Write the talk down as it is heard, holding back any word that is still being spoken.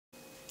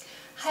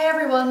Hi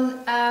everyone,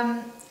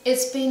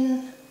 it's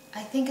been,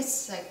 I think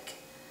it's like,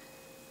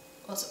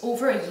 well, it's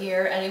over a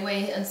year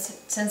anyway, and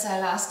since I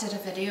last did a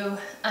video,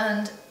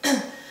 and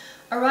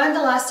around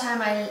the last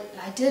time I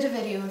did a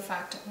video, in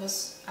fact, it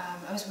was,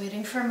 I was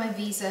waiting for my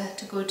visa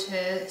to go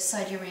to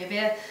Saudi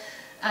Arabia,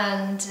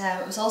 and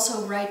it was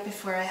also right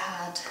before I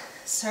had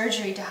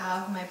surgery to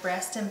have my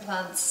breast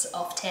implants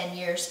of 10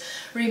 years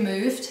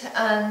removed,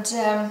 and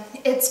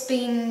it's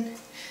been,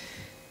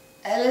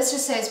 let's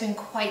just say it's been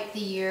quite the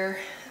year.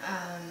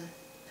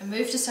 I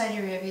moved to Saudi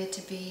Arabia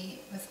to be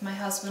with my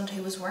husband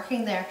who was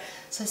working there,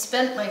 so I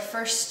spent my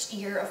first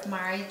year of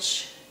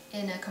marriage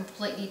in a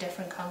completely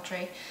different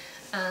country,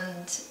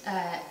 and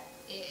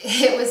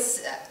it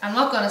was, I'm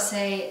not going to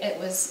say it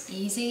was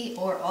easy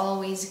or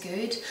always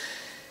good,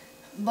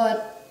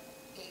 but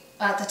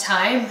at the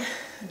time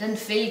it didn't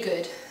feel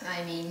good.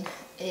 I mean,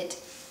 it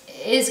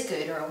is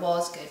good, or it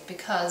was good,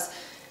 because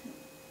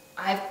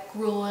I've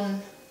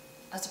grown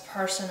as a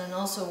person, and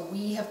also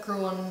we have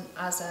grown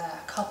as a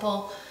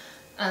couple,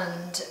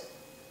 and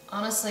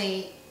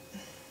honestly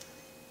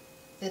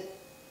the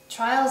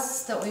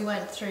trials that we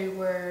went through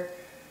were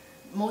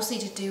mostly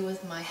to do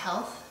with my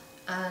health,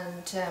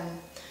 and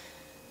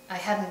I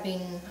hadn't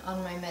been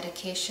on my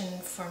medication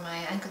for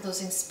my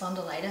ankylosing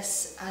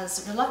spondylitis,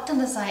 as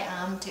reluctant as I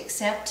am to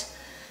accept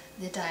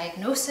the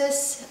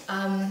diagnosis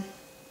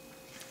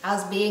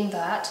as being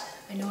that.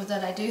 I know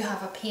that I do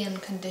have a pain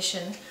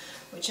condition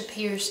which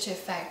appears to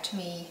affect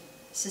me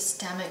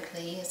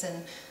systemically, as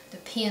in the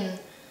pain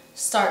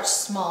starts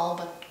small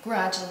but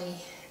gradually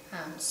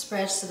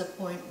spreads to the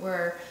point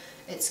where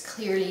it's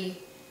clearly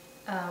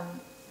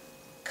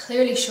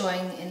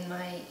showing in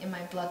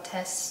my blood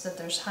tests that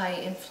there's high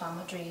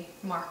inflammatory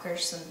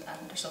markers, and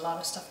there's a lot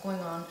of stuff going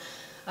on.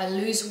 I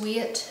lose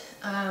weight,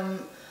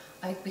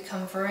 I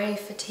become very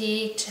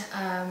fatigued,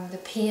 the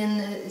pain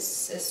is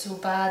so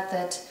bad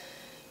that,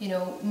 you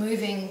know,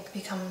 moving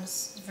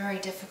becomes very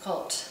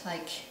difficult.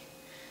 Like,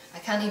 I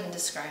can't even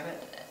describe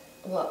it,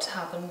 what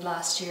happened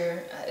last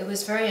year. It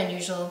was very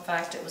unusual. In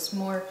fact, it was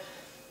more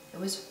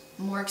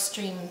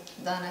extreme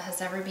than it has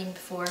ever been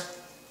before.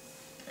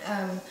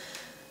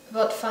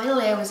 But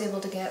finally I was able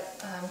to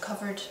get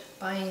covered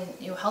by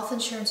health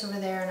insurance over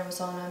there, and I was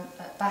on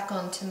back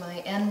onto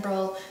my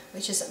Enbrel,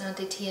 which is an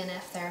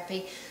anti-TNF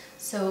therapy.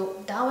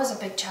 So that was a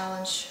big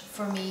challenge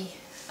for me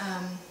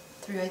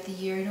throughout the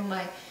year. You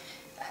know,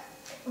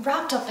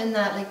 wrapped up in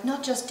that, like,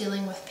 not just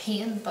dealing with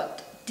pain,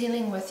 but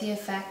dealing with the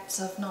effects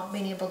of not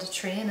being able to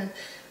train,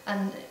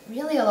 and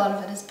really a lot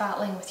of it is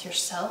battling with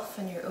yourself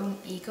and your own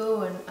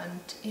ego,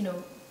 and you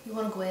know, you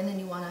want to go in and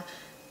you want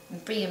to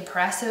be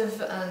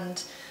impressive,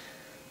 and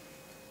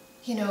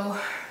you know,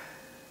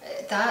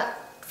 that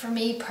for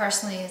me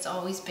personally has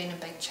always been a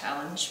big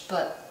challenge.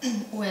 But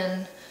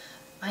when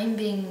I'm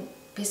being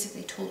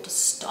basically told to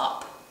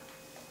stop,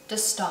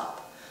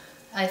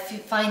 I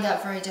find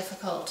that very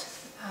difficult,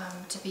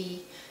 to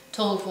be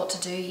told what to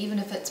do, even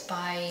if it's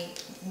by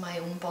my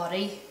own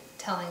body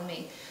telling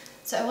me.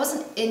 So I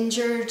wasn't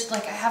injured,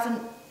 like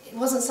it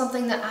wasn't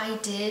something that I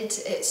did,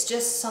 it's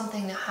just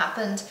something that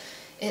happened.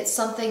 It's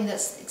something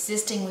that's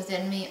existing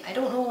within me. I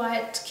don't know why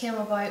it came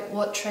about,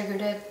 what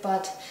triggered it,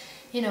 but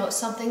you know, it's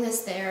something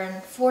that's there,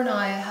 and for now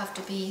I have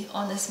to be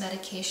on this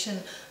medication.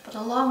 But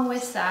along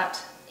with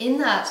that, in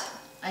that,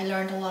 I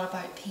learned a lot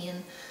about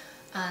pain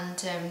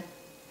and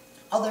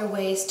other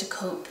ways to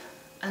cope.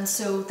 And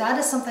so that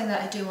is something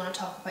that I do want to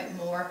talk about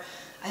more.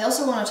 I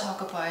also want to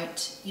talk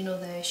about, you know,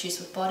 the issues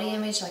with body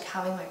image, like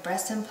having my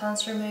breast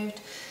implants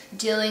removed,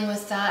 dealing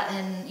with that,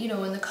 and you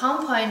know, in the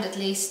compound, at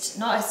least,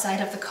 not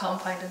outside of the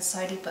compound in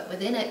Saudi, but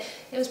within it,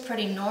 it was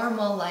pretty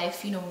normal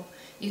life. You know,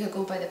 you could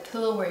go by the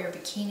pool, wear your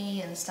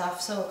bikini and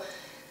stuff. So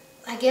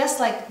I guess,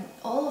 like,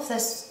 all of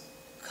this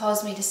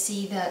caused me to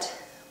see that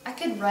I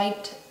could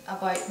write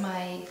about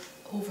my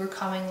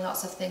overcoming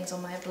lots of things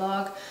on my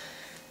blog,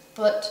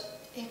 but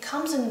it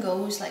comes and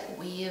goes like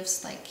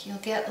waves. Like, you'll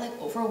get like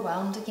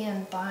overwhelmed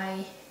again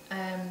by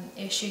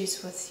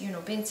issues with, you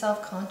know, being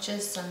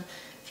self-conscious and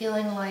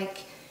feeling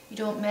like you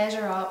don't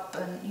measure up,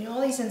 and you know,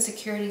 all these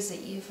insecurities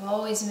that you've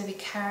always maybe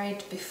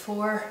carried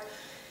before.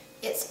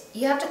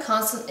 You have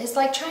to it's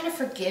like trying to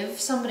forgive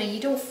somebody.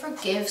 You don't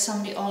forgive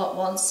somebody all at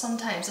once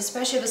sometimes,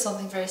 especially if it's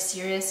something very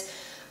serious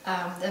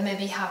that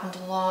maybe happened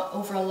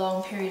over a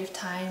long period of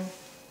time.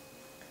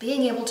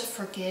 Being able to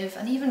forgive,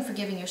 and even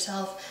forgiving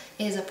yourself,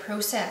 is a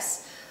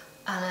process,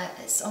 and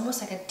it's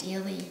almost like a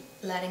daily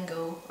letting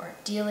go, or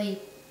daily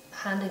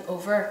handing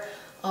over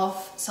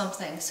of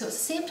something. So it's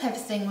the same type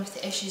of thing with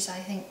the issues, I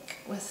think,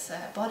 with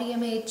body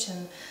image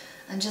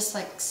and just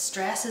like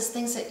stresses,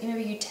 things that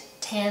maybe you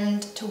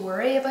tend to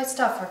worry about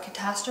stuff or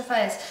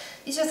catastrophize.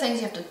 These are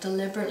things you have to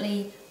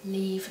deliberately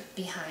leave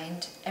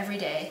behind every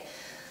day.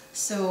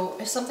 So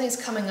if something's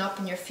coming up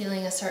and you're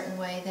feeling a certain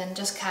way, then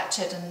just catch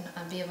it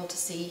and be able to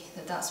see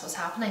that that's what's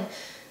happening.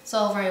 It's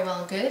all very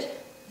well and good,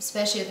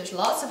 especially if there's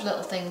lots of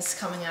little things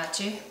coming at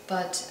you,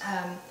 but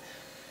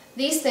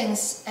these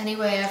things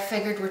anyway I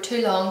figured were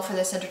too long for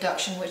this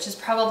introduction, which is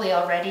probably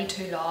already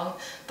too long,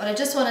 but I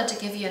just wanted to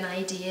give you an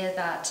idea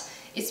that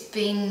it's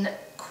been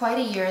quite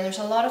a year, and there's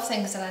a lot of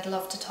things that I'd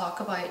love to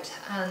talk about,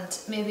 and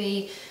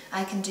maybe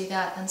I can do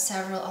that in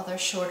several other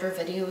shorter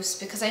videos,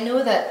 because I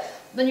know that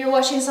when you're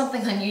watching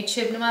something on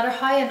YouTube, no matter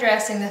how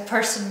interesting the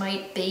person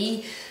might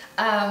be,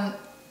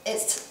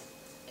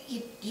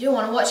 you don't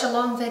want to watch a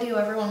long video,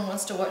 everyone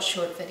wants to watch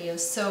short videos.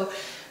 So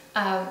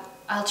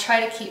I'll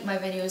try to keep my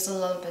videos a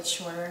little bit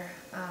shorter,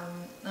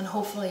 and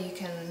hopefully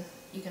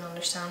you can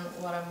understand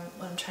what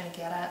I'm trying to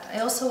get at. I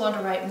also want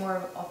to write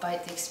more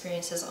about the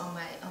experiences on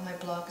my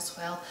blog as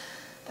well,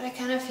 but I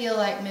kind of feel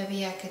like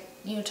maybe I could,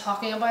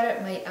 talking about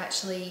it might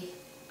actually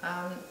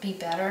be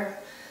better.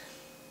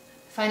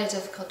 I find it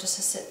difficult just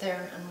to sit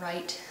there and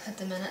write at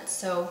the minute.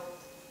 So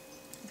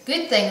the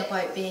good thing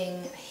about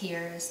being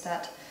here is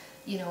that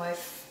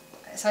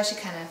it's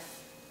actually kind of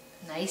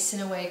nice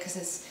in a way,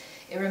 because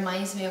it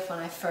reminds me of when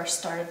I first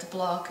started the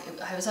blog.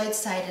 I was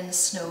outside in the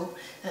snow,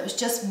 and it was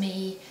just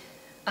me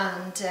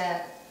and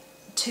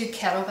 2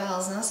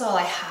 kettlebells, and that's all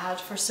I had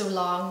for so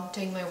long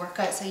doing my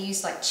workouts. I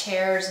used like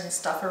chairs and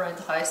stuff around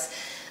the house,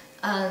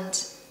 and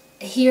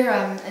here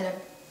I'm in a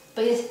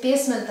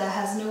basement that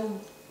has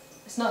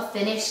it's not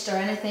finished or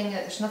anything,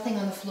 there's nothing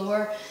on the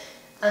floor,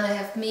 and I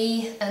have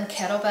me and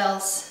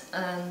kettlebells,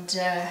 and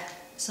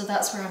so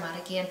that's where I'm at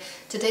again.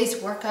 Today's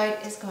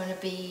workout is going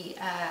to be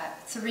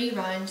 3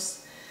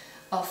 rounds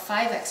of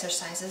 5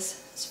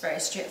 exercises. It's very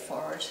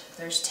straightforward.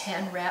 There's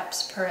 10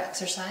 reps per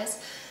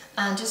exercise,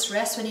 and just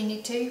rest when you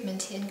need to,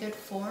 maintain good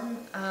form.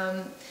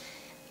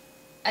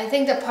 I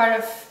think that part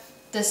of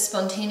this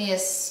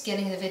spontaneous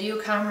getting the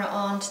video camera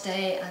on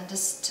today and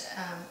just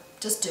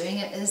doing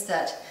it is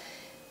that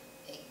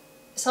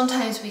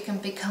sometimes we can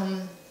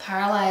become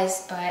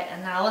paralyzed by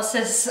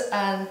analysis,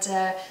 and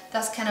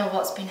that's kind of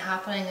what's been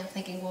happening. I'm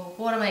thinking, well,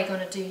 what am I going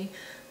to do?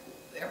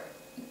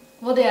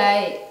 What do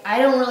I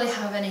don't really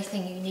have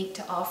anything unique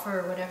to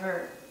offer, or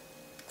whatever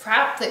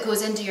crap that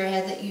goes into your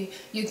head that you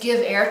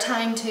give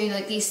airtime to,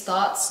 like these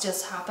thoughts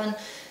just happen,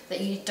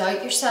 that you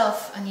doubt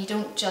yourself and you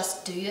don't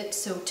just do it.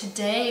 So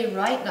today,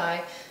 right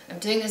now, I'm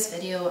doing this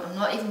video. I'm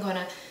not even going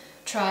to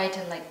try to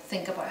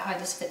think about how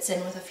this fits in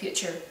with a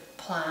future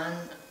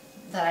plan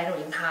that I don't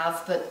even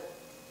have, but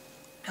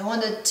I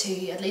wanted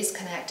to at least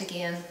connect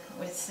again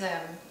with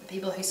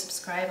people who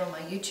subscribe on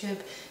my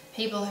YouTube,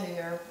 people who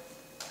are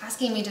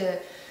asking me to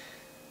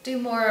do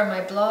more on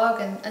my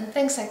blog and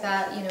things like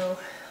that.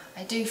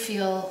 I do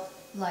feel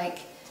like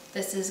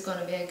this is going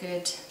to be a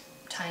good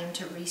time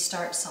to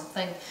restart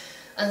something,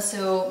 and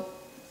so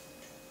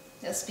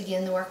let's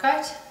begin the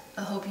workout.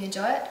 I hope you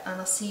enjoy it, and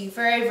I'll see you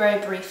very,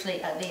 very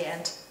briefly at the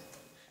end.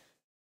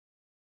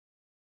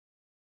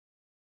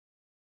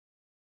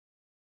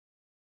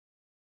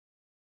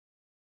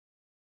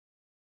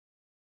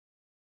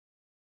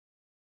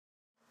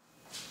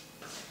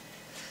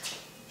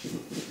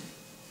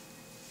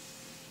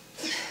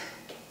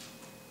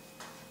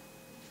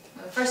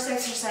 The first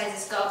exercise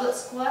is goblet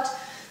squat,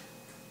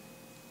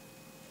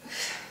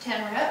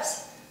 10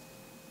 reps,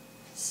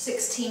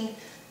 16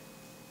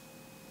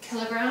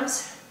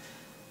 kilograms,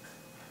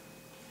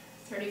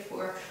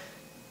 35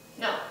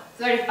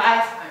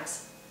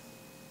 pounds.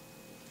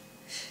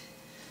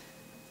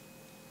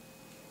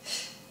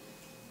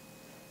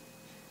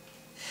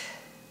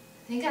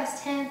 I think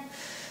that's 10.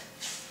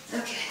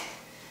 Okay.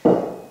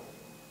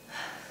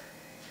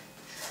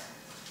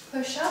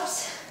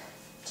 Push-ups,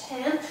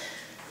 10.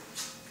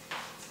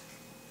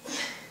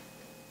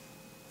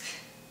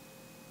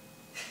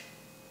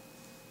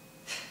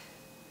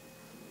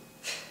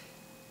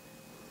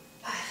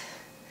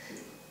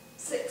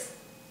 6,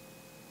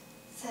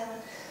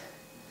 7,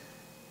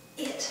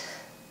 8,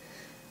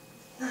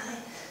 9,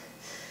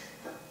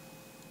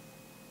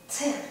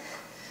 10.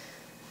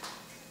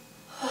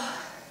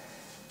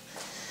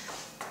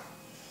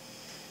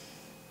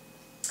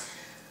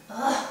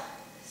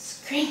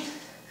 Screen.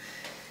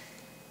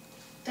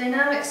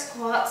 Dynamic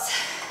squats.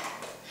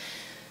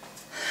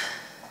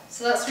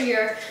 So that's where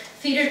your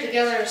feet are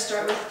together to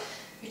start with.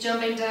 You're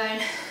jumping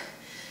down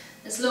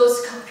as low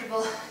as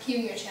comfortable,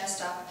 keeping your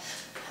chest up,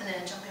 and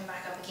then jumping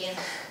back up again.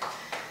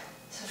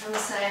 So from the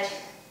side,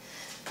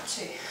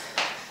 2,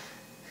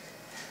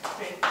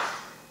 3,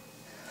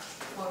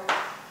 4,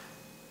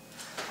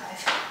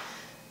 5,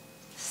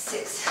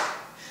 6,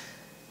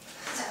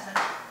 7,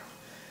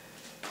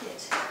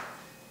 8,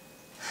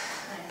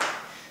 9,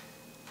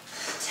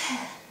 10.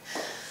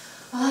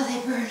 Oh, they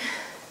burn.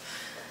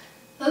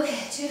 Okay,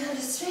 200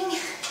 swing,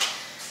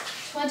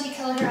 20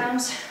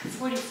 kilograms,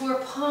 44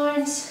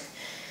 pounds.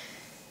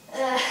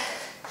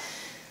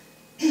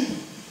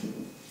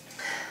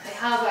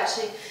 I have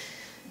actually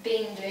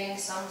been doing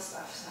some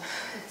stuff, so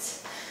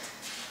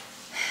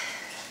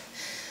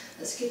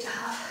it's good to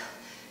have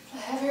a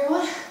heavier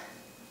one.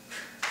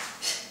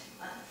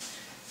 1,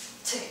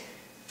 2,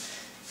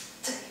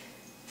 3,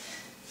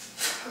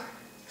 4,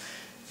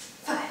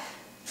 5,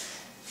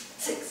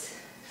 6,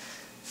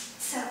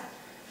 7,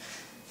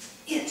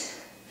 8,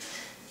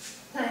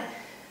 9,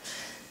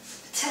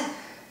 10.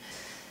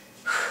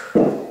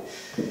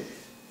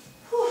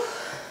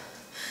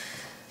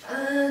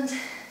 And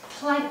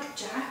plank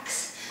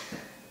jacks.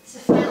 It's the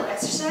final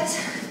exercise. exercise.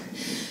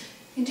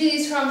 You can do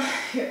these from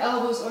your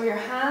elbows or your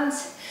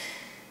hands.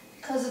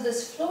 Because of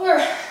this floor,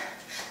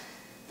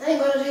 I'm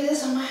going to do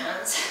this on my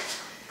hands.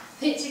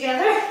 Feet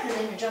together, and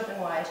then you're jumping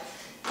wide.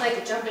 Like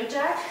a jumping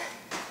jack,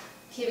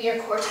 keeping your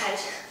core tight.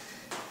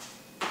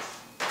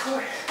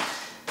 4,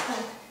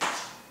 5,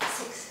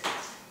 6,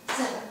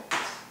 7,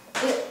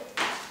 8,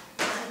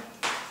 9,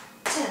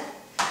 10.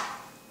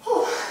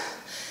 Whew.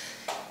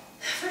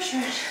 First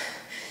round.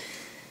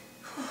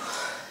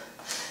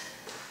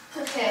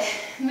 Whew. Okay,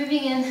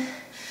 moving in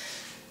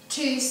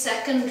to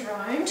second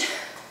round.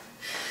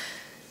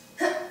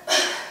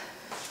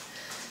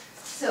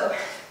 So,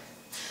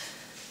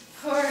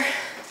 for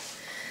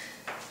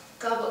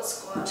goblet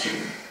squat,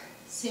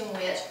 same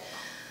weight.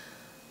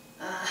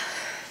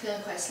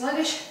 Feeling quite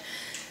sluggish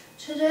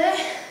today.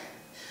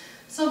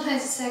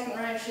 Sometimes the second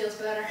round feels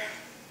better.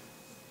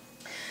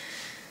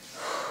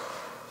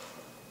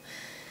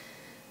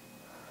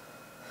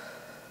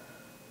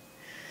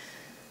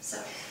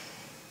 So,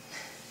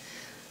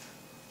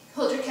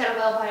 hold your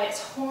kettlebell by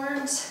its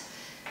horns,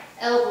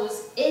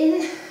 elbows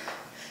in,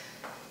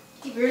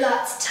 keep your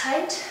lats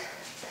tight,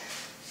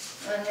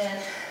 and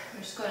then we're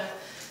just going to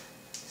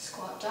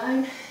squat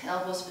down,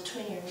 elbows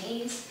between your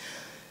knees,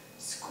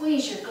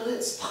 squeeze your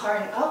glutes,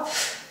 powering up,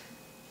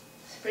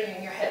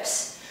 bringing your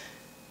hips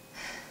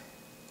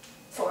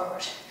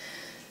forward.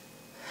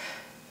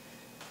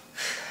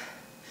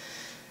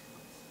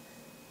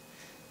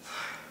 4,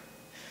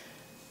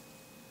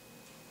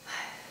 5,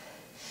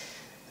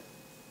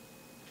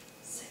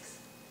 6,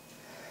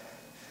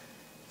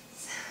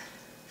 7,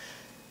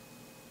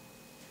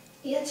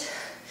 8,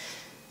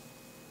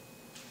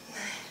 9,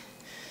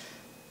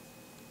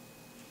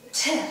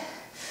 10.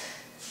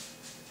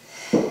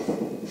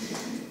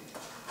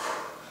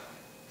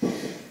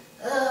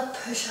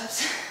 Push-ups.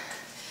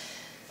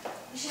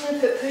 I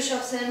shouldn't put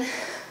push-ups in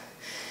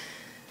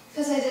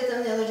because I did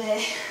them the other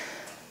day.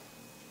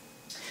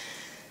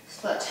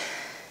 But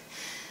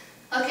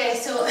okay,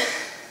 so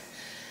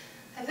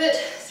I put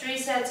 3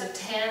 sets of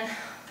 10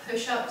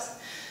 push-ups.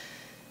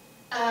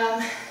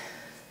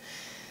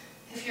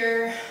 If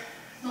you're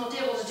not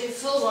able to do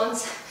full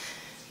ones,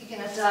 you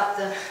can adapt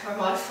them or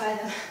modify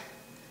them.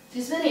 Do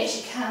as many as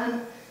you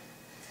can.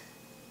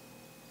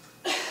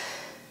 5,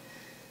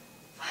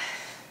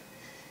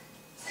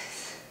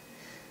 6,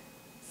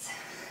 7,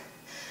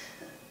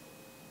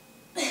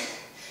 8,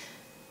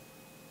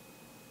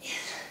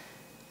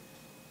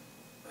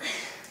 9.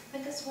 I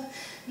guess what?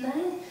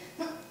 9,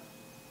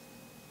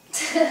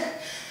 10.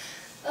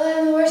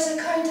 I'm the worst at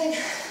counting.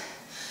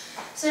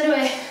 So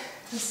anyway,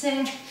 I'm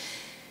saying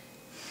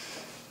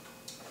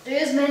do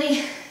as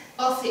many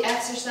of the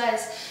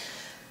exercise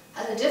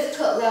at a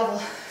difficult level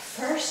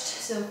first.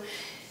 So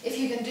if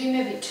you can do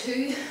maybe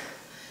 2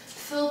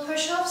 full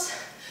push-ups,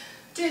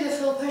 do the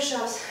full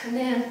push-ups and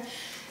then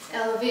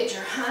elevate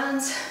your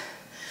hands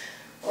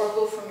or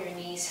go from your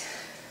knees.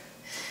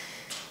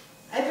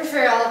 I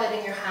prefer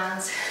elevating your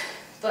hands,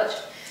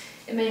 but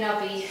it may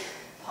not be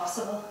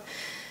possible.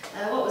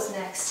 What was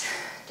next?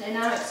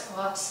 Dynamic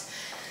squats.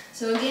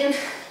 So again,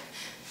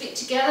 feet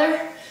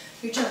together,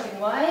 you're jumping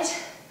wide.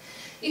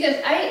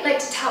 I like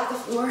to tap the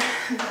floor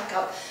and back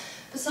up,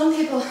 but some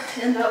people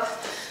end up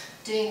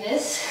doing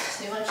this.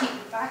 So you want to keep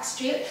your back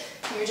straight,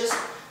 and you're just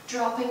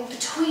dropping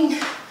between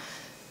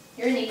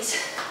your knees.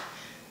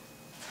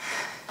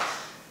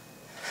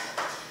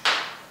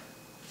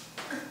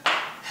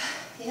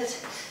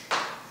 8,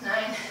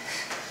 9,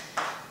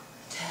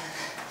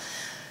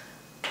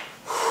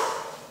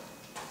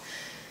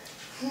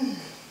 10.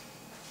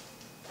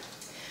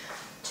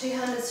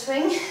 2-handed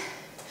swing.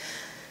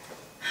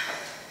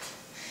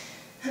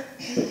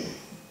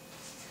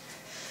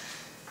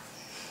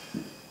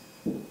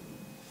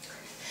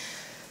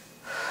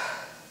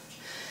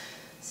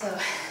 So,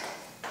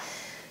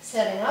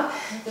 setting up,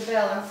 the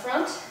bell in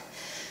front,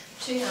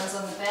 2 hands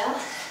on the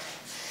bell.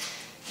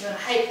 You want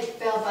to hike the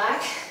bell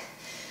back,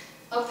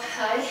 up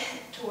high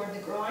toward the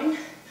groin,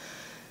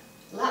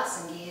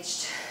 lats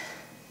engaged,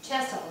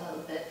 chest up a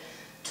little bit,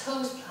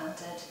 toes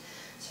planted,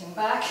 swing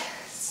back,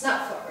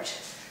 snap forward.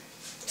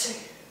 2,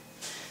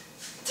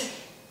 3,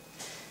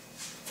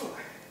 4,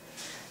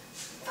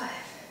 5,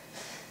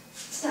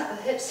 snap with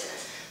the hips,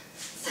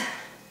 7,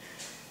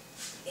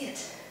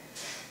 8,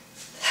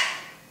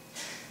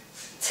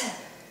 10,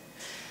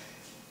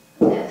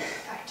 and then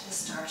back to the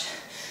start.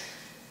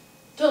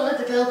 Don't let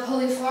the bell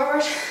pull you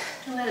forward,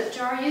 don't let it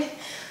jar you.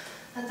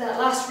 At that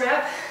last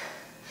rep,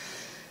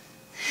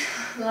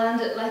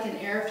 land it like an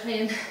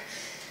airplane.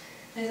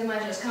 As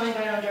imagine it's coming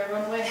down under a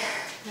runway,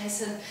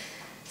 nice and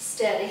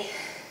steady.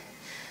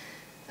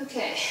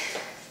 Okay,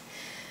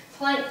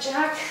 plank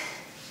jack,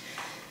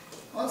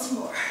 once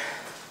more.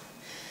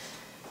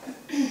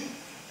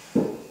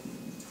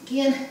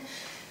 Again,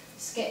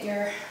 just get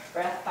your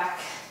breath back.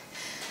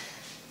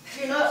 If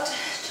you're not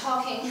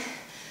talking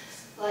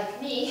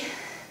like me,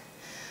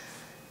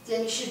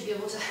 then you should be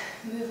able to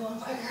move on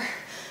quicker.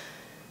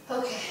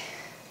 Okay,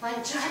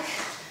 plank jack.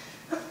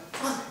 1,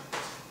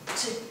 2,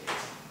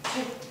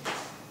 3,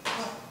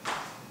 4,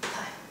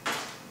 5,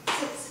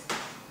 6,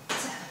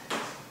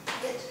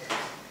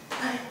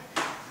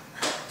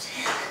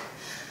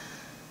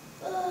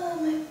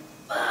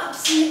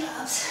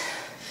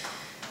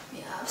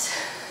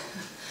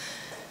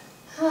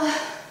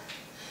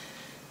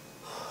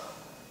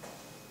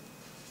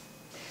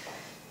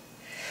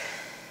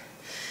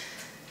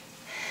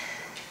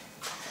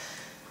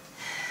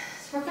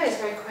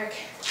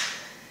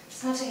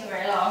 It's not taking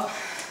very long.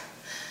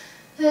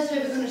 It's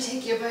maybe going to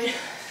take you about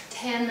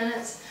 10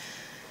 minutes,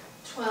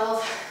 12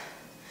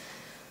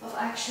 of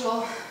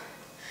actual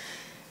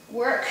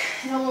work.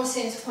 It almost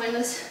seems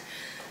pointless,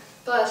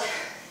 but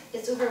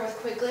it's over with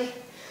quickly,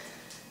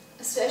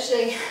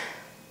 especially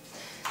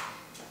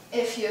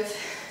if you've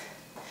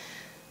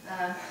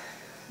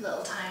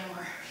little time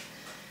or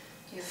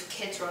you have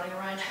kids running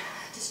around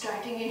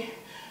distracting you.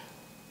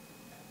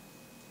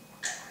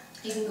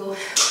 You can go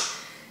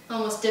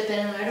almost dip in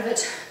and out of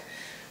it,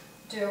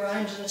 do a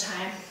round at a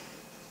time.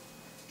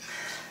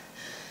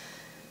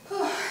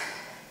 Whew.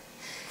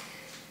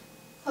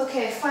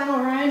 Okay, final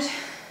round.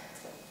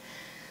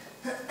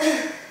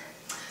 I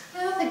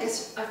don't think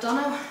I've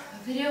done a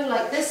video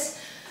like this.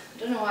 I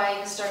don't know why I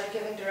even started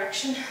giving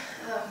direction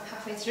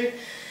halfway through.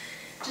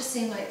 It just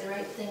seemed like the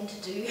right thing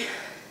to do,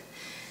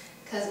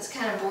 because it's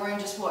kind of boring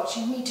just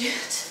watching me do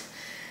it.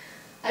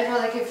 I'd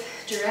rather give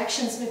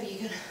directions, maybe you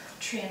can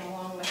train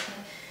along with me.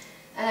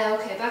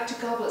 Okay, back to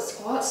goblet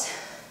squats.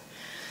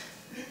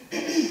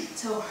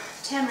 So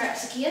 10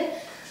 reps again.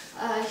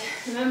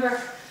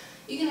 Remember,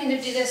 you can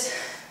either do this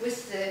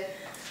with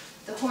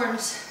the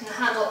horns and the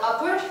handle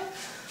upward,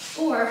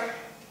 or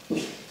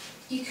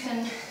you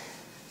can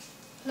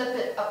flip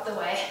it up the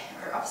way,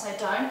 or upside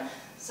down,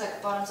 so like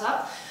bottoms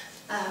up.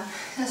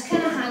 That's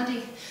kind of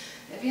handy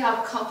if you have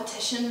a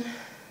competition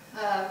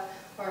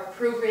or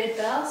pro grade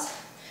bells.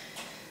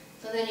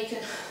 So then you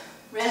can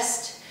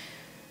rest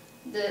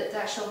the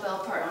actual bell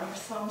part on your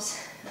thumbs,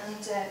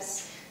 and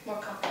it's more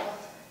comfortable.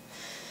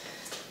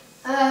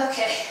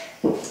 Okay,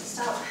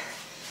 stop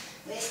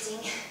wasting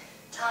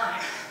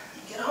time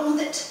and get on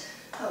with it.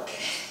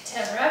 Okay,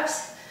 10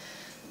 reps.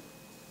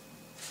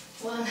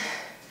 1,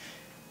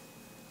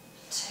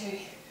 2,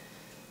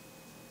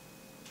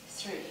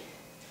 3,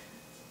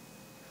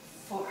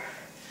 4,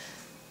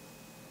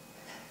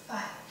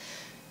 5,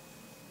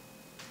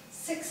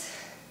 6,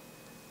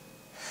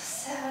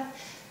 7,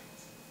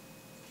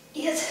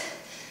 8, 9,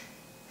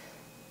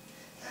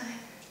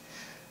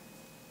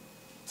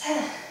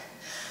 10.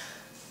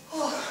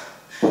 Oh,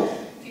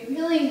 if you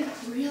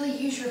really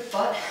use your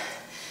butt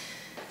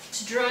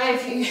to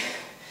drive you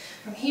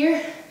from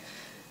here,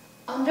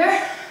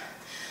 under,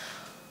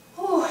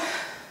 oh,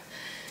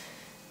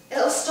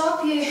 it'll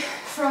stop you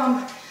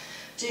from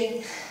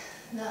doing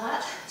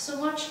that so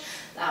much.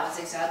 That was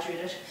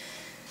exaggerated.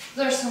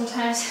 There's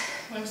sometimes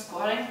when I'm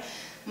squatting,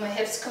 my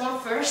hips come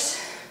up first,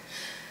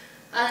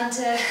 and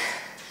if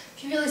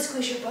you really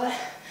squeeze your butt,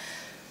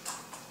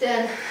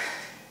 then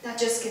that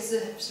just gets the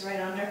hips right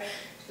under. It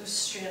goes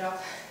straight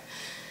up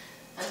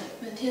and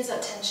it maintains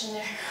that tension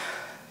there.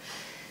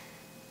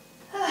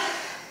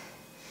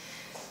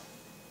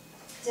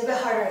 It's a bit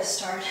harder to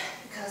start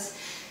because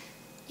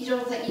you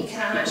don't think you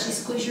can actually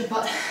squeeze your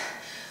butt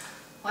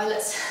while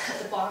it's at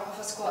the bottom of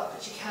a squat,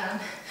 but you can.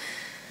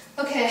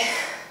 Okay,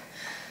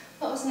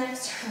 what was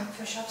next? Oh,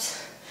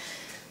 push-ups.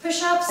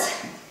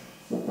 Push-ups.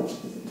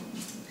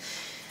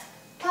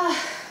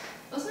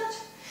 Wasn't it?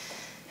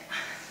 Yeah.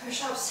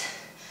 Push-ups.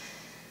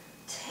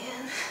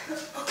 10.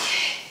 Okay.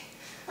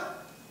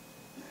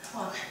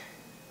 1,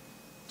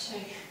 2,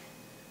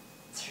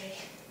 3,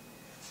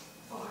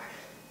 4,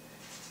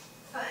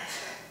 5,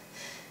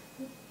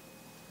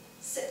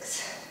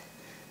 6,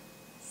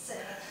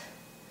 7,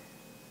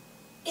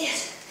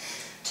 8.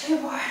 2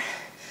 more.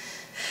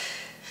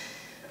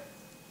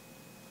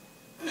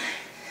 9,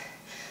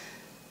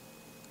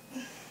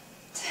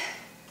 10.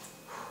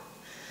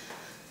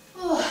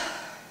 Oh.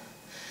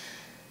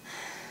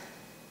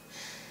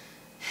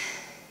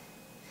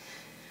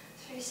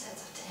 3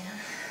 sets of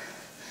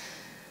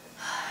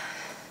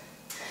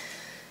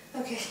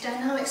 10. Okay,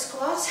 dynamic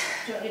squats.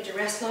 Don't need to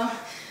rest long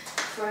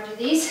before I do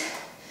these.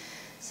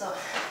 So,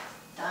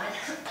 down.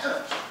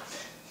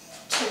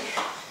 2,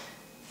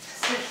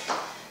 3,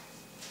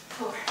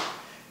 4,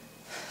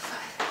 5,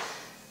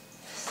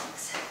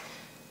 6,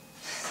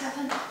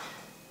 7,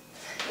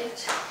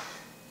 8,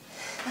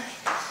 9,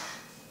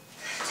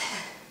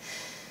 10.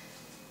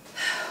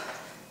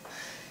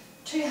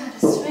 Two-handed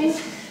swing.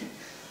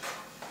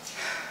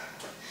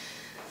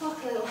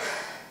 Walk a little.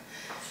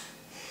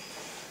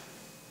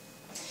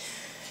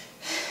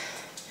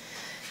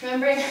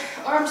 Remembering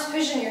arms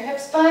pushing your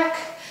hips back,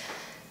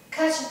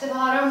 catch at the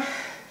bottom,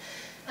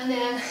 and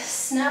then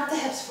snap the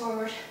hips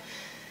forward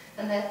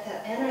and let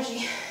that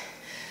energy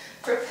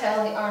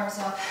propel the arms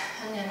up.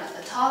 And then at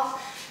the top,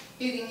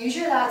 you can use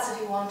your lats if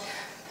you want,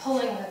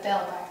 pulling the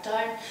bell back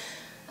down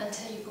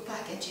until you go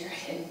back into your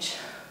hinge.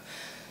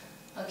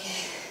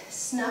 Okay,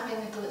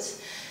 snapping the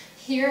glutes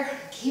here,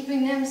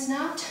 keeping them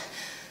snapped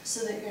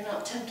so that you're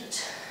not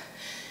tempted.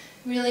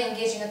 Really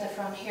engaging at the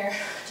front here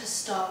to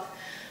stop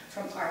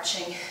from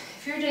arching.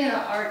 If you're doing an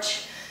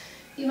arch,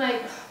 you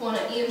might want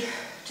to aim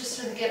just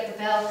sort of get the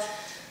bell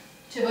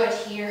to about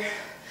here.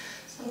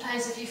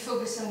 Sometimes if you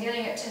focus on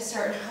getting it to a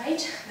certain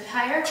height, a bit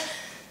higher,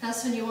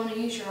 that's when you want to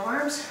use your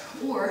arms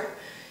or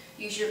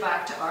use your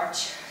back to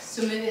arch.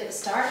 So maybe at the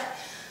start,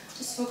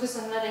 just focus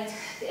on letting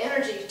the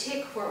energy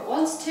take where it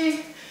wants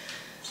to,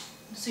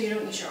 so you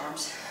don't use your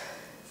arms.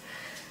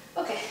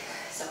 Okay.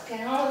 stop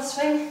getting on with the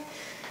swing.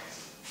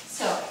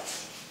 So,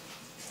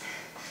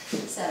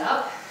 set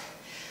up,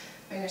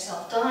 bring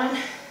yourself down,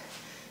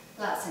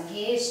 lats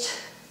engaged,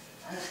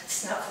 and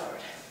snap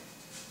forward.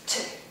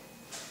 2,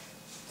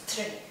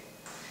 3,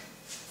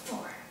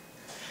 4,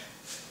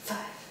 5,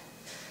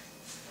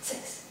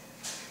 6,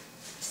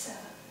 7,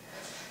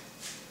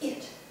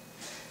 8,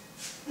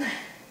 9,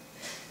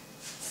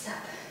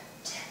 snap,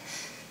 10.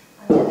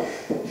 And then,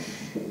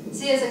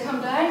 see as I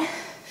come down,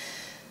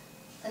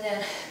 and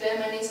then bend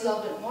my knees a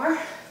little bit more,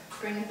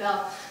 bring the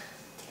bell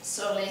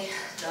slowly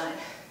down.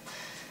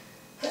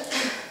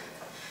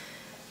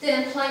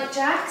 Then plank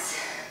jacks,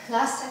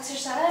 last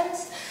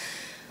exercise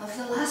of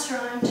the last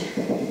round.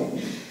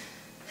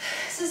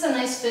 This is a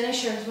nice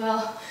finisher as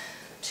well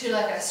to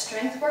like a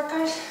strength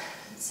workout.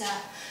 It's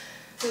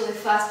really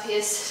fast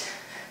paced.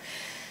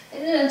 I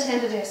didn't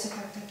intend to do it so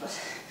quickly, but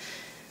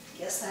I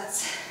guess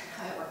that's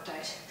how it worked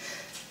out.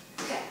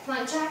 Okay,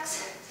 plank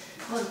jacks.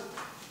 1,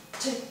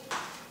 2,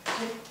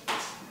 3,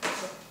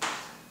 4,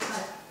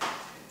 5,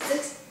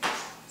 6,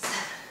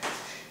 7,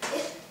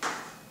 8,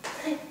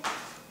 9,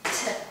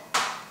 10.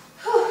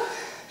 Whew.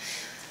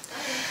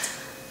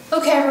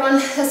 Okay everyone,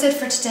 that's it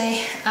for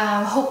today.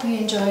 Hope you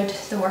enjoyed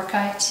the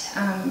workout.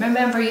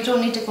 Remember, you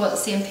don't need to go at the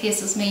same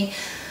pace as me,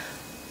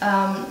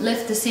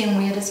 lift the same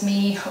weight as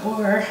me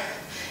or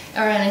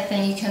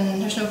anything. You can,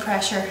 there's no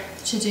pressure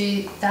to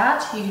do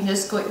that. You can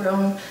just go at your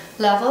own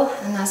level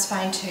and that's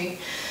fine too.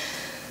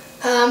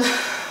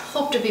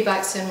 Hope to be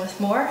back soon with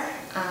more.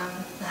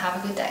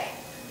 Have a good day.